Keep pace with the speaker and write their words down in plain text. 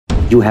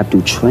You have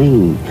to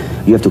train.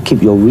 You have to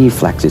keep your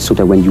reflexes so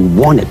that when you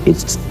want it,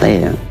 it's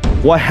there.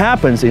 What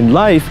happens in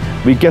life,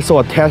 we get so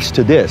attached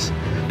to this.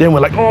 Then we're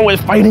like, oh, we're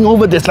fighting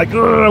over this. Like,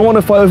 I want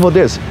to fight over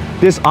this.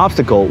 This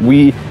obstacle,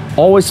 we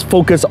always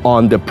focus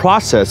on the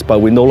process, but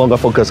we no longer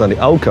focus on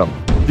the outcome.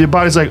 Your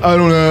body's like, I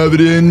don't have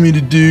it in me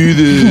to do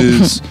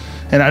this.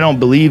 And I don't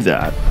believe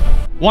that.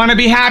 Want to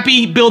be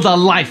happy? Build a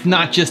life,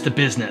 not just a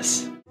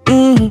business.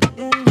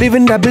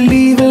 Living that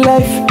believe in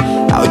life.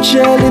 Out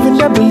here living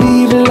that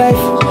believe in life.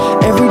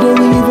 Every day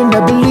we living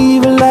that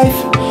believe in life.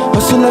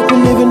 Hustle like we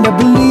living that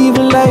believe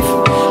in life.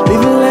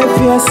 Living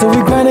life, yeah, so we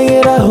grinding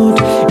it out.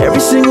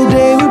 Every single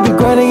day we be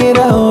grinding it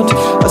out.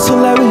 Hustle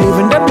like we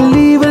living that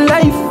believe in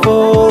life,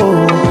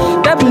 oh.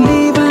 That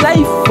believe in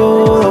life,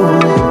 oh.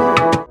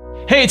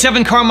 Hey, it's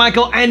Evan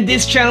Carmichael, and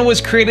this channel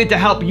was created to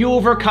help you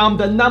overcome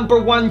the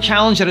 #1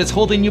 challenge that is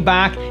holding you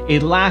back, a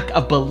lack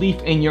of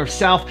belief in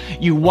yourself.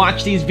 You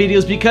watch these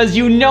videos because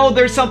you know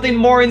there's something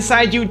more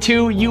inside you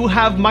too. You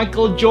have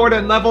Michael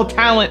Jordan level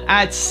talent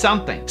at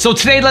something. So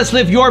today, let's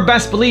live your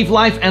best belief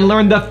life and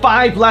learn the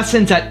 5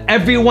 lessons that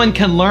everyone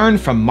can learn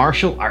from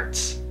martial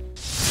arts.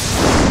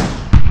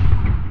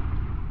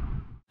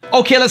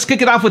 Okay, let's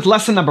kick it off with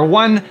lesson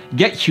 #1,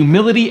 get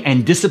humility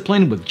and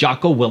discipline with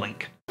Jocko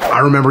Willink. I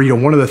remember,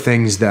 one of the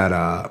things that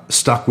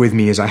stuck with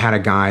me is I had a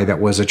guy that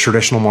was a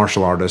traditional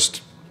martial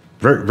artist,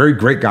 very, very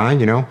great guy,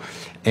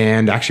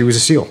 and actually was a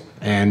SEAL.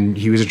 And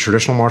he was a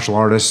traditional martial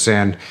artist,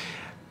 and,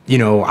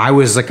 I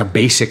was like a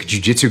basic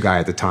jiu-jitsu guy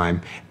at the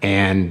time.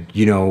 And,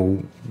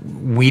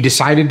 we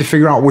decided to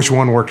figure out which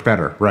one worked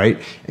better, right?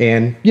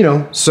 And,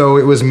 so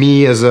it was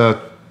me as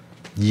a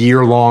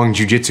year-long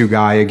jiu-jitsu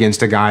guy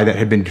against a guy that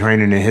had been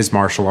training in his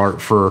martial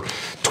art for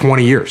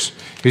 20 years.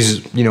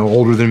 He's,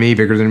 older than me,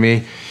 bigger than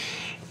me.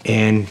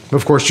 And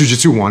of course,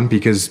 jiu-jitsu won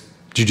because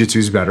jiu-jitsu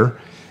is better.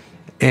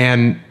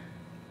 And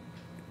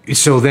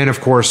so then,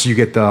 of course, you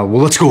get the,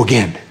 well, let's go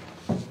again.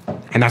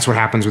 And that's what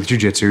happens with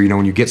jiu-jitsu.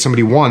 When you get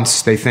somebody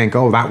once, they think,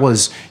 oh,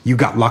 you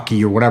got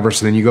lucky or whatever.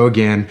 So then you go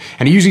again.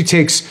 And it usually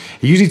takes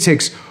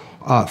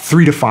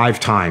 3 to 5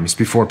 times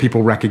before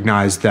people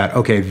recognize that,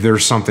 okay,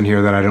 there's something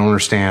here that I don't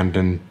understand.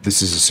 And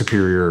this is a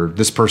superior,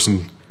 this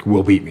person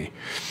will beat me.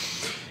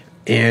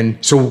 And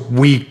so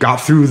we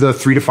got through the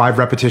 3 to 5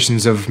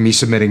 repetitions of me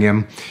submitting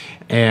him,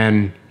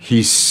 and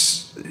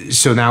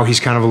so now he's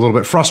kind of a little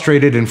bit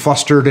frustrated and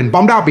flustered and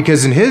bummed out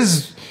because in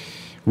his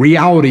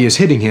reality is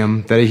hitting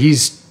him that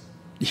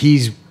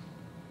he's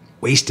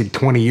wasted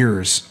 20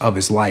 years of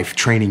his life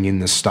training in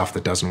this stuff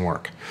that doesn't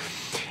work.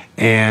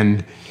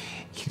 And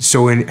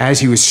so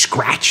as he was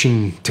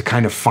scratching to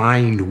kind of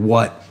find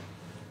what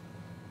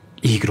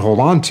he could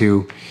hold on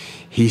to,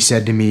 he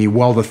said to me,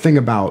 well, the thing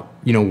about,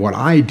 what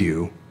I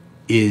do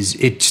is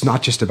it's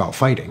not just about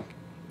fighting.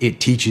 It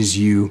teaches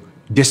you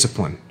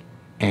discipline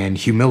and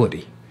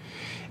humility.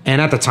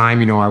 And at the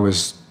time, I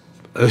was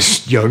a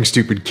young,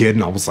 stupid kid,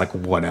 and I was like,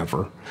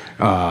 whatever.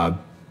 I'll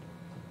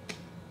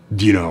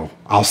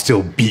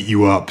still beat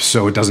you up,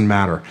 so it doesn't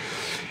matter.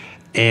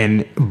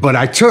 But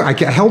I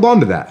held on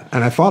to that,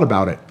 and I thought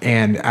about it.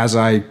 And as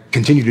I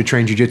continued to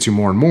train jiu-jitsu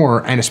more and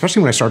more, and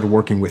especially when I started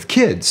working with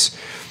kids,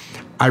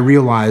 I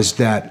realized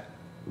that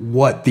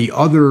what the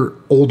other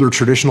older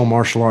traditional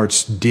martial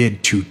arts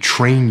did to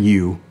train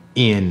you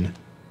in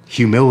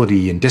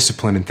humility and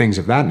discipline and things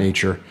of that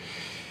nature,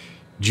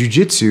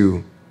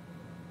 jiu-jitsu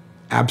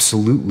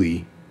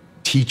absolutely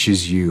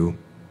teaches you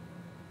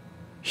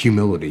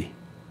humility,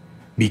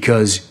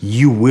 because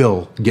you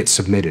will get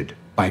submitted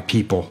by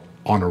people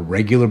on a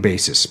regular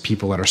basis,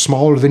 people that are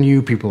smaller than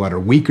you, people that are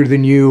weaker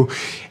than you,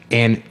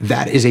 and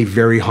that is a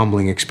very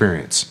humbling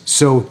experience.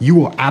 So you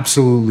will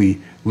absolutely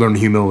learn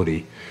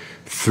humility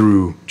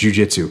through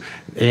jiu-jitsu.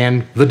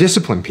 And the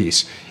discipline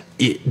piece,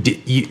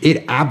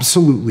 it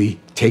absolutely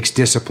takes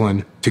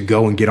discipline to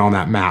go and get on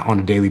that mat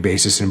on a daily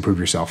basis and improve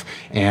yourself.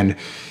 And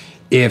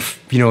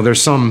if, there's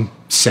some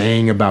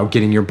saying about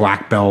getting your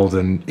black belt,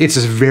 and it's a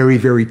very,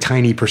 very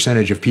tiny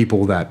percentage of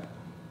people that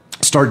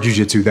start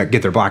jiu-jitsu that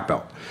get their black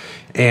belt.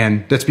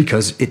 And that's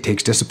because it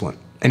takes discipline.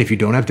 And if you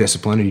don't have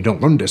discipline and you don't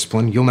learn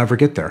discipline, you'll never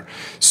get there.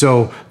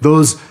 So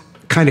those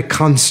kind of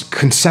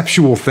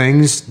conceptual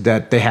things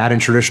that they had in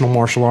traditional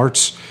martial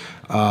arts,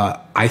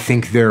 I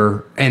think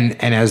and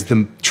as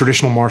the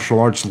traditional martial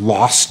arts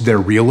lost their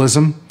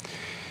realism,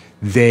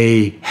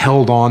 they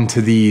held on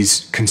to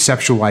these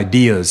conceptual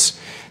ideas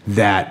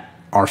that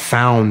are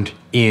found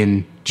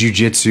in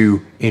jiu-jitsu,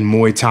 in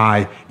Muay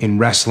Thai, in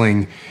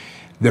wrestling.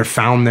 They're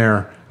found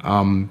there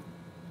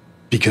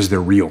because they're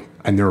real,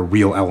 and they're a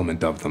real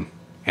element of them.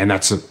 And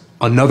that's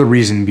another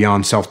reason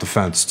beyond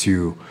self-defense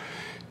to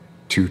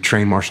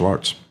train martial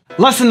arts.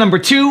 Lesson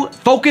 #2,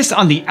 focus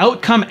on the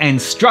outcome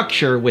and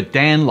structure with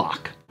Dan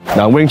Lok.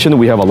 Now in Wing Chun,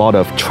 we have a lot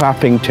of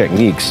trapping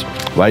techniques,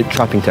 right?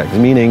 Trapping techniques,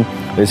 meaning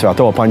if I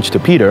throw a punch to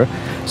Peter,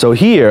 so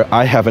here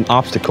I have an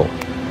obstacle.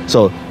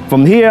 So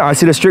from here, I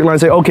see the straight line,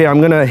 say, okay,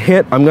 I'm gonna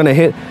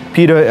hit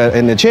Peter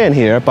in the chin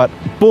here, but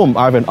boom,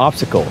 I have an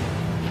obstacle.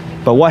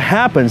 But what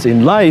happens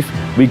in life,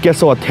 we get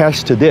so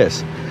attached to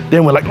this.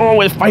 Then we're like, oh,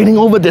 we're fighting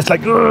over this,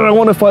 like, I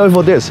want to fight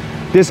over this.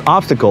 this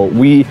obstacle,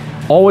 we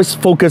always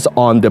focus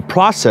on the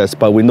process,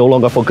 but we no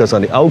longer focus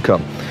on the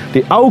outcome.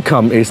 The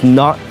outcome is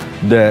not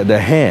the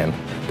hand.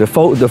 The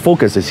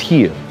focus is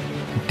here.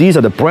 These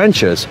are the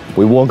branches.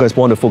 We always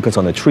want to focus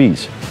on the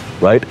trees,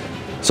 right?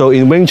 So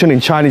in Wing Chun, in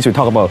Chinese, we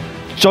talk about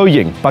追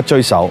形不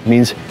追手,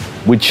 means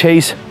we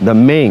chase the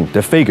mane,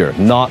 the figure,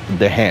 not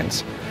the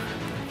hands.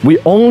 We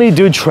only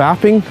do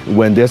trapping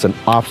when there's an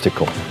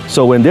obstacle.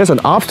 So when there's an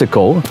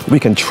obstacle, we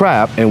can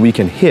trap and we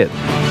can hit.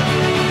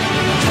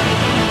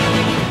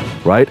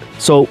 Right?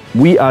 So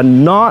we are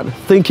not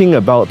thinking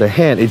about the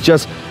hand. It's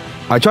just,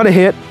 I try to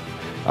hit,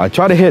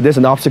 there's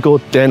an obstacle,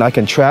 then I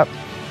can trap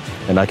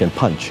and I can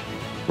punch.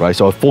 Right?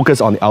 So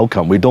focus on the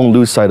outcome. We don't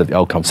lose sight of the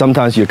outcome.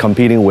 Sometimes you're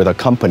competing with a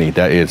company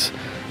that is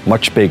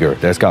much bigger,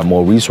 that's got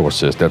more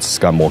resources, that's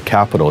got more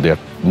capital, they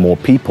have more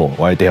people,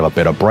 right? They have a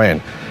better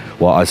brand.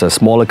 Well, as a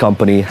smaller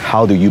company,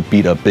 how do you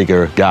beat a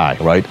bigger guy,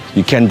 right?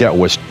 You can't do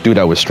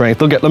that with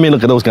strength. Let me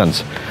look at those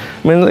guns.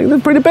 I mean, like, they're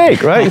pretty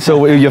big, right?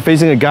 So you're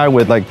facing a guy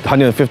with like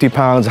 150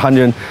 pounds,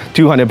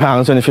 200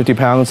 pounds, 150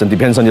 pounds, and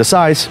depends on your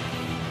size.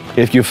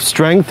 If you have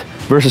strength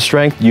versus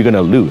strength, you're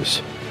gonna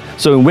lose.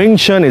 So Wing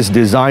Chun is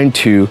designed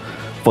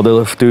for the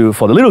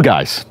little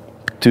guys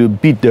to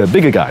beat the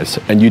bigger guys,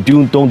 and you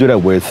don't do that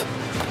with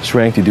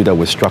strength, you do that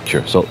with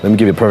structure. So let me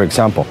give you a perfect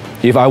example.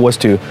 If I was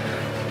to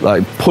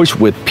like push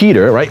with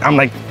Peter, right? I'm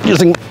like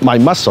using my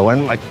muscle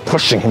and like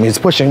pushing him, he's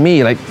pushing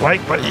me, like,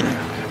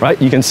 right?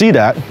 You can see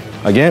that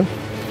again,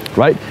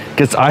 right?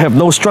 Because I have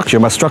no structure,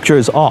 my structure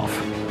is off,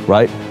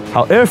 right?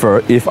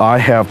 However, if I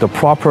have the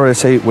proper,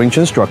 say, Wing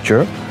Chun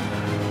structure,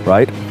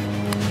 right?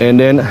 And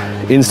then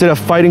instead of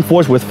fighting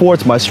force with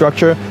force, my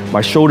structure, my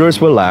shoulders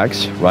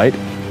relax, right?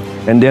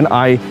 And then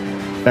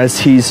as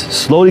he's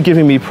slowly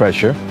giving me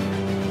pressure,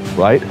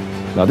 right?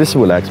 Now this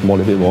relax more, a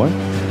little bit more.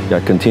 Yeah,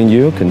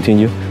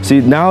 continue. See,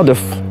 now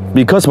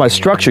because my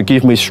structure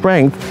gives me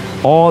strength,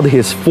 all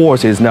his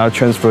force is now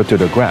transferred to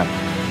the grab,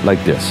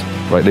 like this,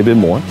 right? A little bit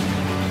more,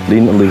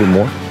 lean a little bit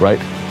more, right?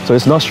 So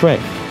it's not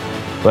strength,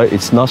 right?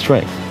 It's not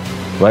strength,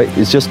 right?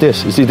 It's just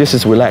this. You see, this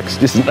is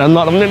relaxed. I'm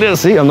not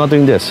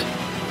doing this,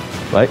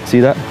 right? See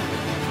that?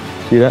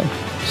 See that?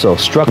 So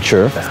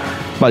structure,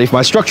 but if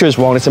my structure is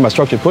wrong, let's say my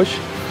structure push,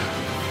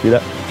 see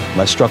that?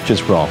 My structure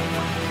is wrong.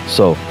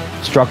 So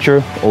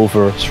structure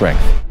over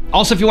strength.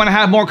 Also, if you want to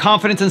have more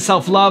confidence and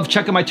self-love,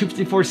 check out my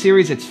 254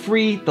 series. It's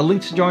free. The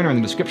links to join are in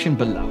the description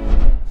below.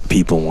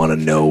 People want to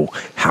know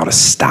how to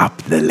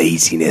stop the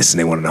laziness and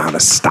they want to know how to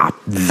stop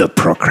the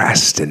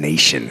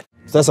procrastination.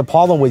 That's a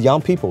problem with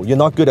young people. You're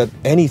not good at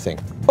anything.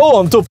 Oh,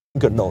 I'm so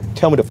good. No,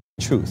 tell me the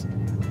truth.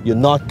 You're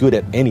not good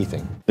at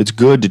anything. It's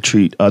good to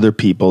treat other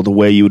people the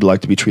way you would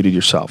like to be treated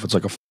yourself. It's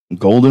like a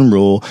golden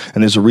rule,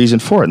 and there's a reason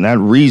for it. And that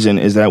reason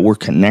is that we're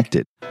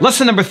connected.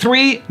 Lesson number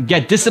 3,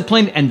 get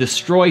disciplined and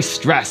destroy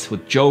stress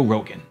with Joe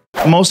Rogan.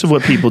 Most of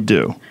what people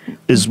do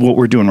is what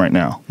we're doing right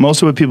now.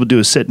 Most of what people do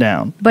is sit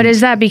down. But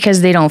is that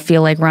because they don't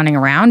feel like running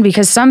around?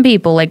 Because some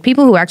people, like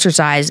people who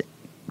exercise,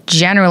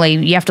 generally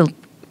you have to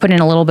put in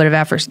a little bit of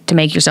effort to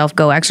make yourself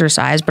go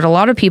exercise. But a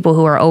lot of people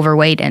who are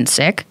overweight and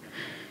sick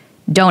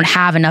don't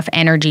have enough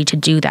energy to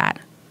do that.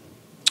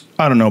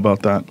 I don't know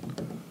about that.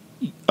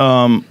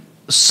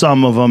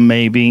 Some of them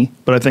maybe,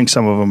 but I think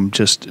some of them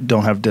just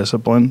don't have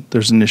discipline.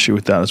 There's an issue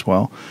with that as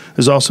well.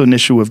 There's also an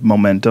issue with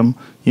momentum.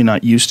 You're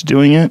not used to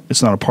doing it.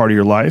 It's not a part of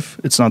your life.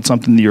 It's not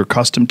something that you're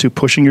accustomed to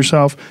pushing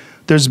yourself.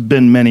 There's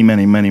been many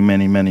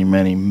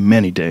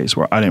days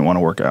where I didn't want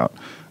to work out.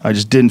 I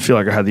just didn't feel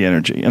like I had the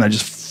energy, and I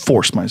just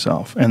forced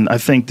myself. And I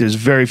think there's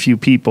very few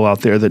people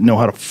out there that know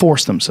how to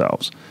force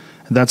themselves.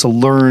 That's a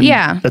learned.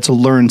 Yeah. That's a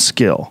learned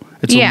skill.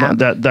 It's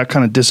that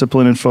kind of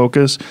discipline and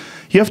focus.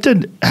 You have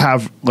to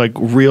have like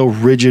real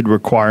rigid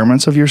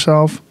requirements of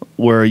yourself,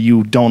 where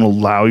you don't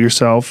allow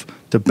yourself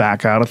to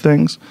back out of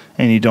things,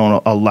 and you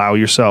don't allow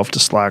yourself to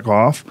slack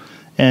off.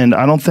 And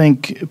I don't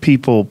think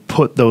people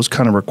put those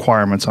kind of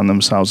requirements on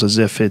themselves as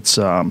if it's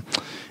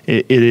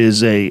it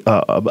is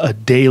a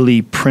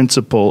daily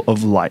principle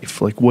of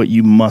life, like what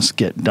you must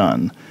get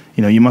done.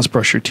 You know, you must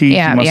brush your teeth,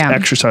 you must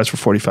exercise for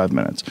 45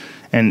 minutes.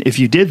 And if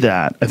you did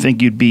that, I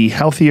think you'd be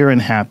healthier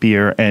and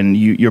happier, and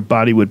your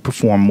body would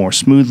perform more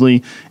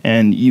smoothly.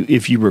 And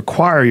if you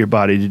require your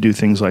body to do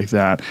things like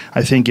that,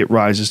 I think it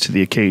rises to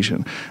the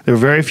occasion. There are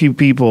very few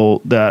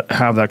people that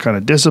have that kind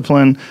of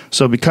discipline.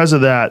 So because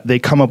of that, they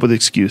come up with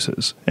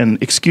excuses.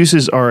 And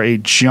excuses are a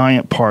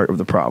giant part of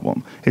the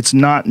problem. It's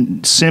not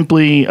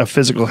simply a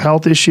physical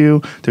health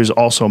issue. There's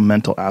also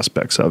mental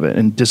aspects of it,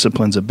 and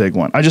discipline's a big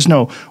one. I just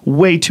know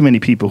way too many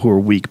people who are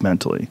weak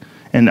mentally.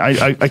 And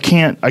I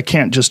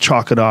can't just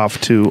chalk it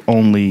off to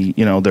only,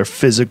 you know, their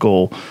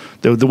physical,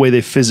 the way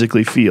they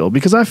physically feel,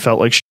 because I felt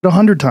like shit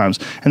 100 times,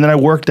 and then I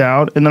worked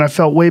out, and then I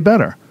felt way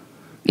better.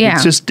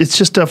 Yeah, it's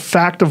just a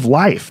fact of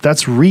life.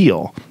 That's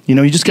real. You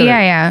know, you just gotta.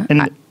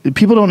 And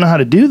people don't know how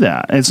to do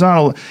that. And it's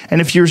not. And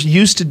if you're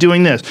used to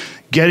doing this,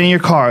 get in your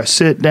car,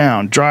 sit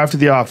down, drive to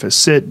the office,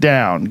 sit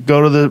down,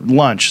 go to the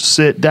lunch,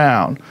 sit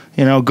down.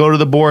 You know, go to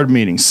the board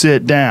meeting,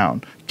 sit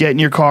down. Get in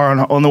your car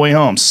on the way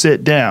home,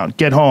 sit down.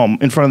 Get home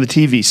in front of the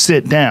TV,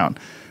 sit down.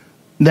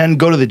 then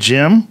go to the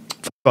gym,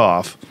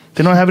 off.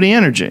 They don't have any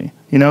energy.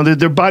 You know,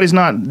 their body's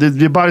not,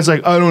 their body's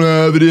like, I don't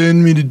have it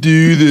in me to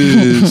do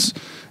this.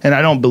 And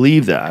I don't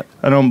believe that.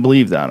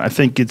 I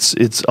think it's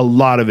a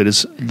lot of it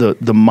is the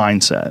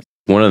mindset.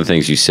 One of the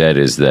things you said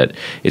is that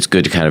it's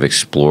good to kind of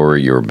explore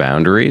your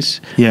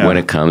boundaries when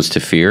it comes to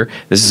fear.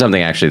 This is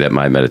something actually that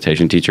my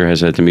meditation teacher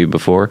has said to me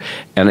before.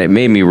 And it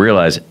made me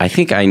realize, I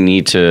think I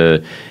need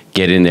to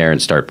get in there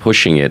and start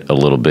pushing it a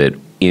little bit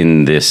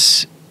in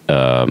this,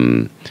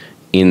 in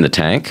the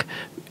tank.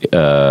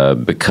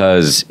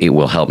 Because it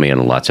will help me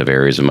in lots of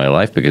areas of my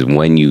life. Because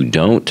when you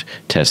don't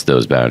test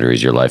those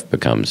boundaries, your life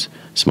becomes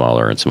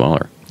smaller and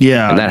smaller.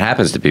 Yeah, and that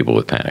happens to people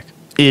with panic.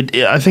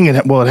 I think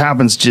it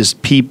happens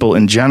just people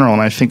in general,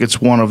 and I think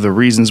it's one of the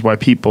reasons why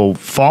people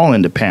fall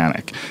into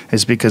panic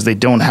is because they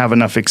don't have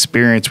enough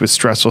experience with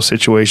stressful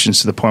situations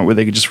to the point where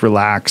they could just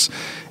relax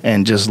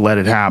and just let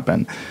it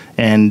happen.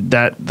 And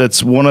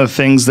that's one of the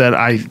things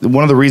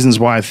one of the reasons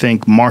why I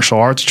think martial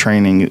arts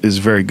training is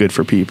very good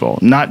for people,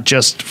 not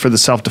just for the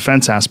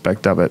self-defense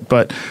aspect of it,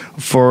 but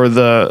for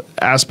the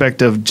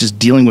aspect of just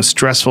dealing with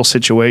stressful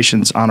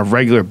situations on a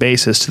regular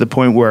basis to the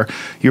point where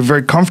you're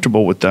very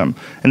comfortable with them.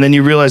 And then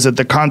you realize that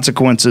the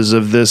consequences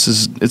of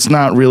this it's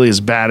not really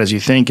as bad as you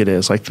think it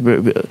is. Like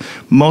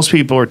most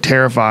people are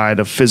terrified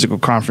of physical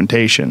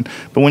confrontation,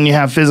 but when you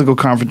have physical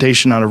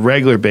confrontation on a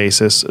regular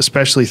basis,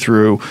 especially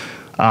through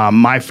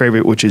my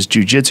favorite, which is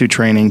jiu-jitsu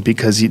training,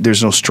 because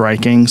there's no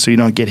striking, so you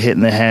don't get hit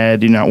in the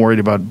head. You're not worried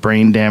about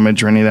brain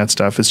damage or any of that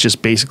stuff. It's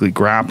just basically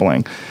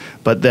grappling.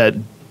 But that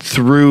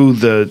through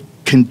the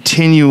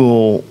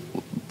continual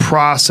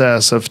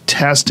process of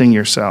testing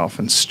yourself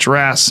and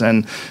stress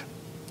and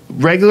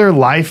regular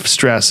life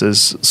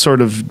stresses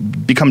sort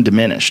of become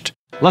diminished.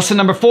 Lesson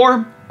number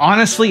 4,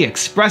 honestly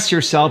express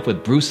yourself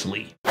with Bruce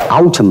Lee.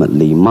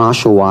 Ultimately,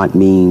 martial art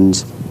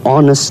means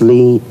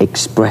honestly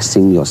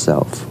expressing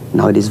yourself.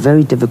 Now, it is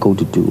very difficult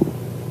to do.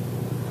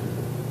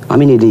 I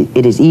mean,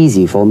 it is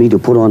easy for me to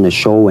put on a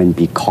show and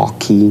be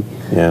cocky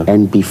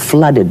and be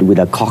flooded with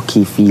a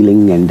cocky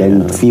feeling and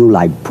then feel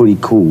like pretty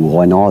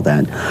cool and all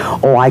that.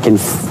 Or I can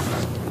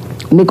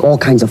make all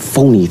kinds of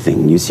phony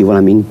things, you see what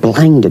I mean?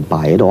 Blinded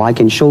by it. Or I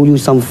can show you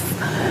some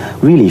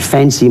really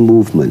fancy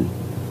movement.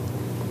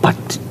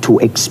 But to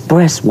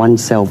express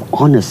oneself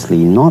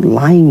honestly, not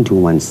lying to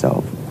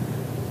oneself,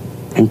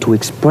 and to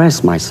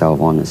express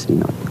myself honestly,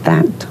 now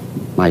that,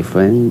 my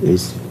friend,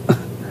 is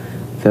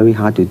very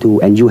hard to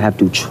do. And you have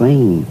to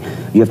train.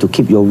 You have to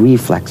keep your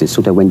reflexes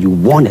so that when you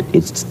want it,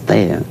 it's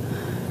there.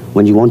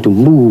 When you want to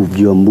move,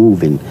 you're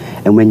moving.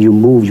 And when you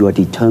move, you are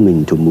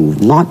determined to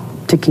move. Not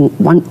taking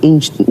 1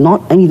 inch,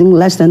 not anything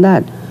less than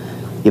that.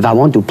 If I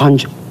want to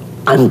punch,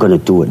 I'm going to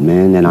do it,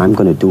 man, and I'm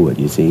going to do it,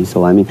 you see.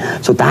 So, I mean,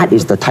 so that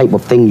is the type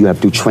of thing you have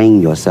to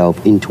train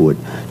yourself into it,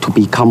 to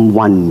become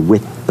one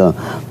with the,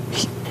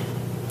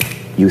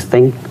 you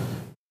think.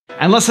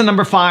 And lesson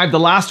number 5, the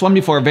last one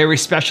before a very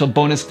special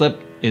bonus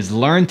clip, is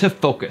learn to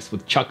focus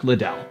with Chuck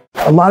Liddell.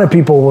 A lot of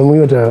people,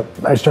 when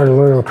I started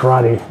learning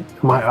karate,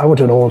 I went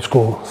to an old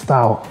school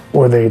style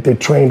where they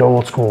trained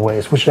old school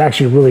ways, which is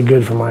actually really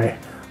good for my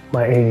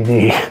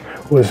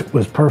ADD,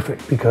 was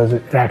perfect because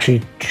it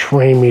actually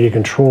trained me to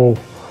control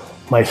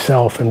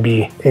myself and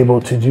be able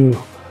to do,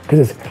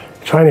 because it's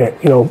trying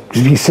to,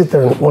 if you sit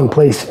there in one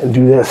place and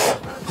do this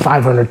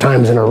 500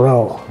 times in a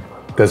row.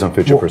 Doesn't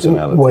fit your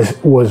personality.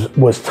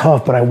 Was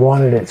tough, but I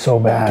wanted it so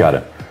bad. Got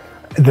it.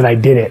 That I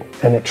did it,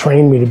 and it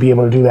trained me to be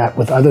able to do that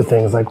with other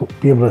things, like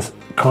be able to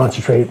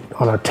concentrate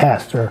on a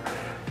test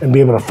and be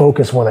able to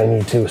focus when I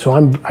need to. So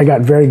I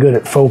got very good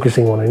at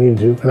focusing when I needed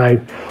to, and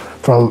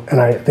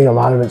I think a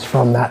lot of it's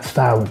from that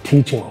style of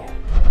teaching.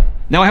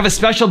 Now I have a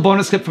special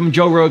bonus clip from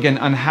Joe Rogan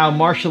on how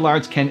martial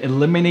arts can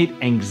eliminate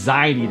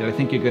anxiety that I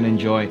think you're gonna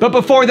enjoy. But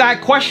before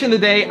that, question of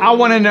the day, I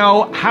wanna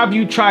know, have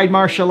you tried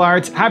martial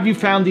arts? Have you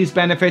found these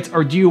benefits,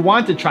 or do you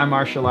want to try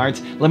martial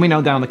arts? Let me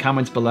know down in the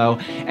comments below.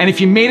 And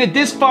if you made it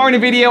this far in the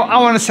video, I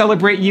wanna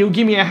celebrate you.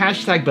 Give me a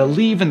hashtag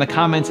believe in the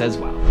comments as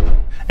well.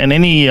 And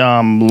any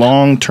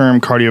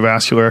long-term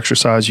cardiovascular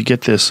exercise, you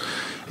get this.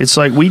 It's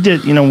like we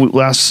did,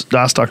 last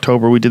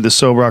October, we did the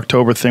Sober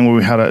October thing where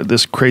we had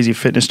this crazy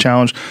fitness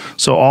challenge.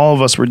 So all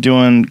of us were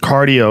doing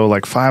cardio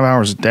like 5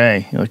 hours a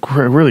day, like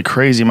really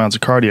crazy amounts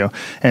of cardio.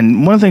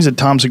 And one of the things that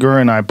Tom Segura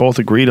and I both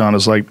agreed on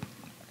is like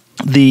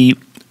the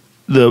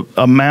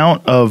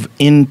amount of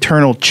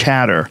internal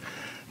chatter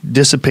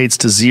dissipates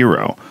to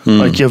zero.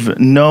 Like you have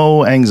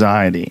no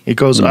anxiety. It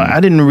goes, I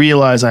didn't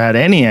realize I had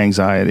any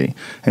anxiety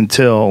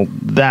until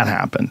that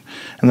happened.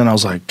 And then I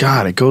was like,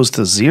 God, it goes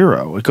to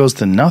zero. It goes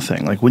to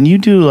nothing. Like when you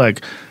do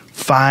like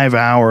 5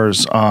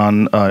 hours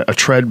on a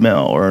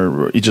treadmill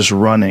or you just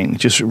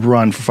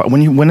run for 5,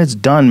 when it's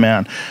done,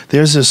 man,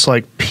 there's this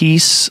like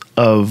peace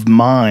of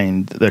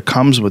mind that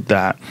comes with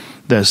that.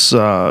 This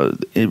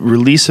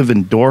release of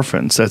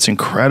endorphins that's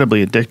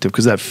incredibly addictive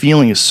because that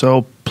feeling is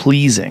so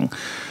pleasing.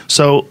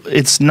 So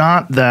it's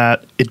not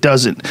that it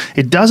doesn't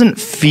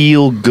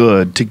feel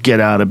good to get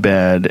out of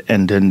bed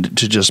and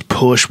to just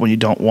push when you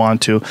don't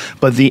want to,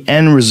 but the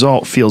end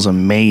result feels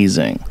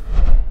amazing.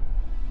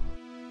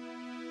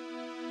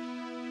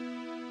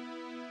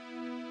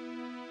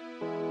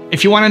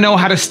 If you want to know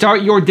how to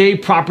start your day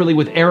properly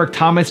with Eric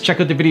Thomas,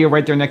 check out the video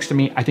right there next to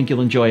me. I think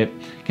you'll enjoy it.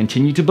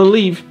 Continue to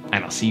believe,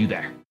 and I'll see you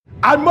there.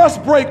 I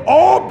must break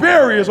all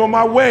barriers on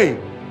my way,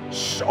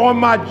 on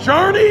my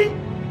journey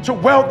to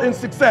wealth and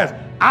success.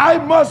 I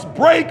must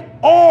break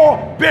all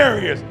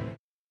barriers.